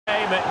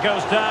game, it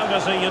goes down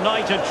as a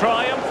united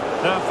triumph.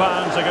 Their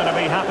fans are going to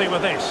be happy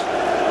with this.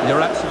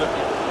 You're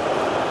absolutely...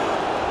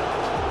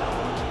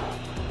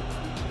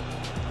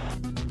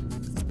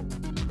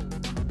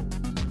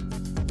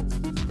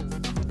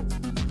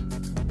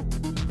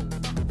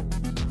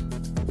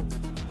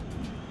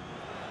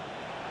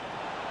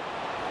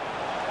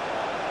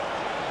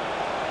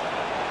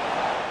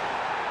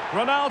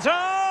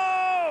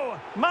 Ronaldo!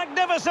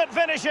 Magnificent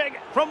finishing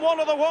from one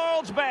of the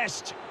world's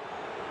best.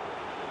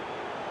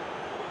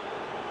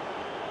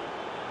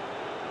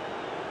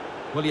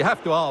 Well, you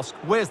have to ask,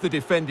 where's the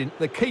defending?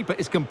 The keeper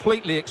is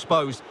completely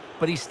exposed,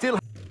 but he still...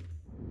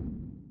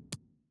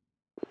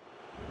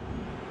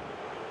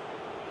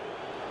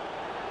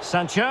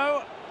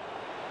 Sancho.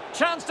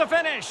 Chance to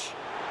finish.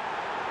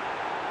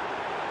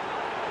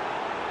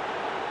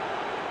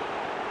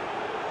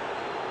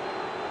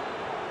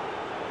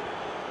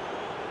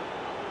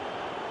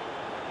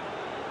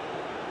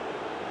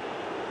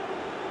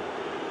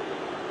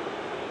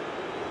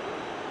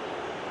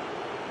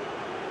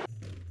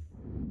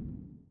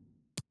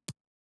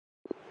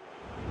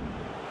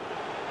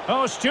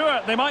 Oh,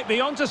 Stuart, they might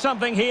be onto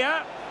something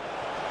here.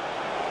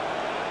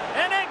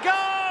 In it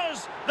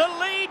goes! The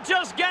lead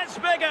just gets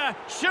bigger.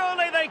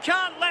 Surely they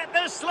can't let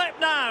this slip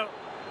now.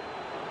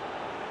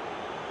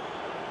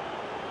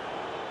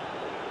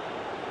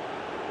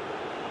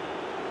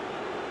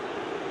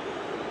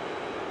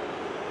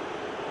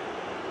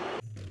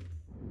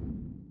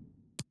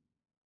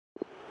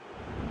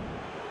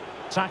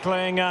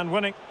 Tackling and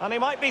winning. And he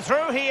might be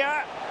through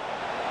here.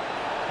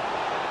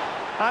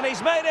 And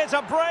he's made it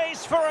a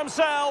brace for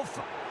himself.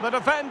 The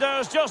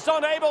defender's just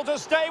unable to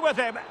stay with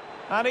him.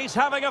 And he's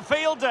having a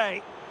field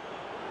day.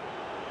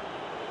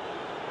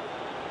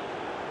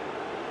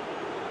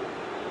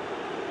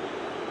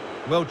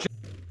 Well...